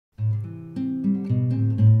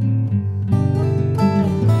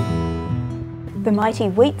The mighty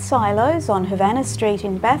wheat silos on Havana Street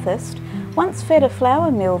in Bathurst once fed a flour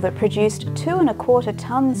mill that produced 2¼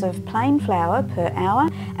 tonnes of plain flour per hour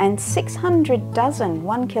and 600 dozen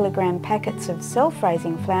 1 kilogram packets of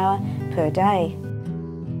self-raising flour per day.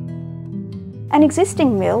 An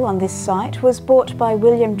existing mill on this site was bought by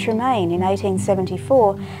William Tremain in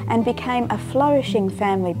 1874 and became a flourishing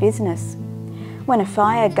family business. When a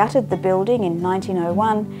fire gutted the building in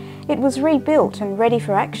 1901, it was rebuilt and ready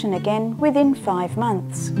for action again within 5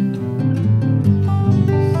 months.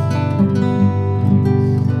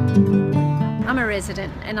 I'm a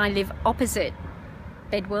resident and I live opposite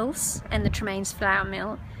Bedwell's and the Tremain's flour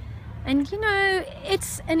mill. And you know,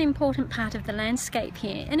 it's an important part of the landscape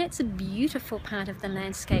here, and it's a beautiful part of the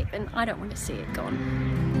landscape, and I don't want to see it gone.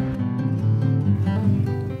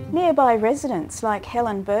 Nearby residents like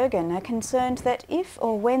Helen Bergen are concerned that if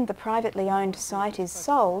or when the privately owned site is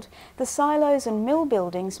sold, the silos and mill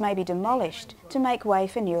buildings may be demolished to make way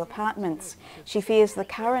for new apartments. She fears the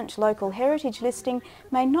current local heritage listing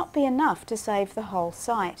may not be enough to save the whole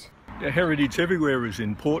site. Heritage everywhere is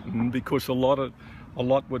important because a lot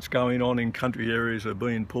what's going on in country areas are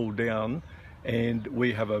being pulled down, and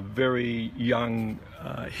we have a very young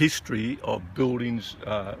history of buildings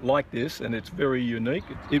like this, and it's very unique.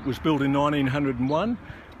 It was built in 1901,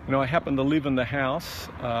 and I happen to live in the house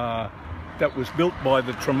that was built by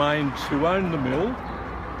the Tremains who owned the mill,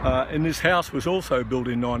 and this house was also built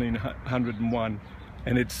in 1901,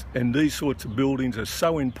 and these sorts of buildings are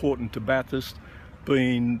so important to Bathurst,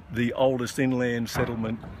 being the oldest inland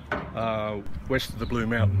settlement west of the Blue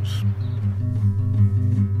Mountains.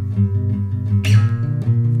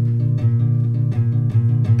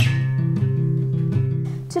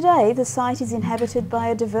 Today, the site is inhabited by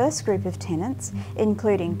a diverse group of tenants,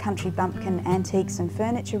 including country bumpkin antiques and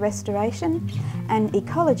furniture restoration, an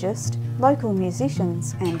ecologist, local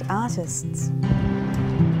musicians and artists.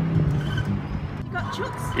 Got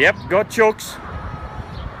chooks? Yep, got chooks.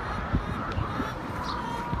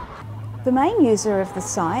 The main user of the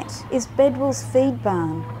site is Bedwell's Feed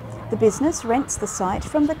Barn. The business rents the site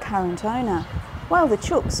from the current owner. While the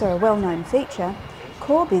chooks are a well-known feature,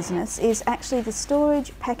 core business is actually the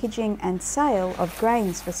storage, packaging and sale of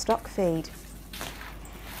grains for stock feed.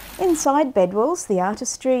 Inside Bedwell's, the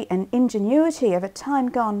artistry and ingenuity of a time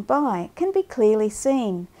gone by can be clearly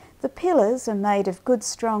seen. The pillars are made of good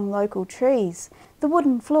strong local trees. The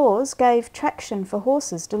wooden floors gave traction for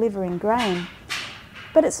horses delivering grain.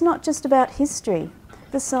 But it's not just about history.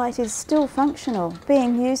 The site is still functional,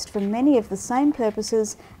 being used for many of the same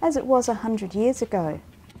purposes as it was 100 years ago.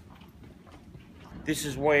 This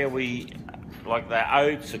is where we, like the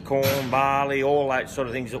oats, the corn, barley, all that sort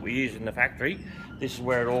of things that we use in the factory. This is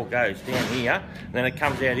where it all goes, down here. And then it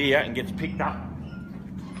comes out here and gets picked up.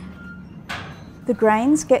 The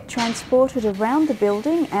grains get transported around the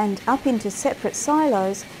building and up into separate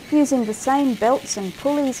silos using the same belts and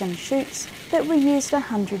pulleys and chutes that were used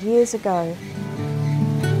 100 years ago.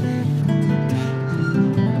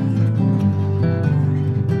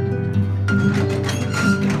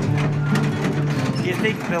 You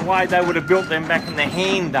think the way they would have built them back in the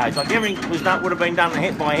hand days, like everything would have been done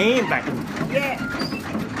by hand back in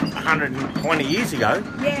 120 years ago.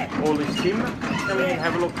 Yeah. All this timber. Come in and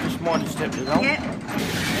have a look, just might have stepped it on. Yeah.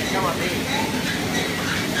 Come up here.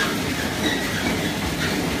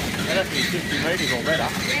 That has to be 50 metres or better.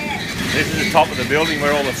 Yeah. This is the top of the building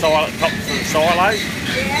where all the tops of the silos.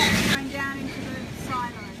 Yeah. Going down into the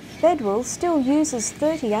silos. Bedwell still uses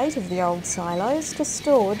 38 of the old silos to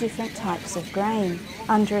store different types of grain.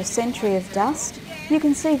 Under a century of dust, you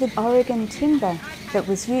can see the Oregon timber that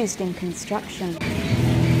was used in construction.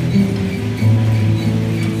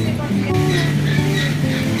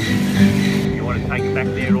 You want to take it back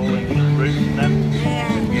there all into the roof and that? Yeah.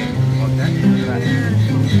 Yeah, like that.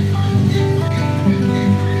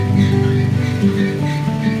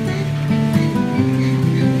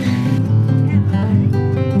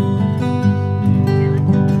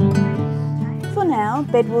 For now,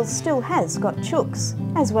 Bedwell still has got chooks,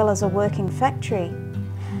 as well as a working factory.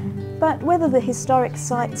 But whether the historic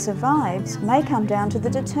site survives may come down to the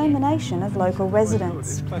determination of local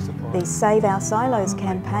residents. The Save Our Silos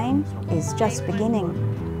campaign is just beginning.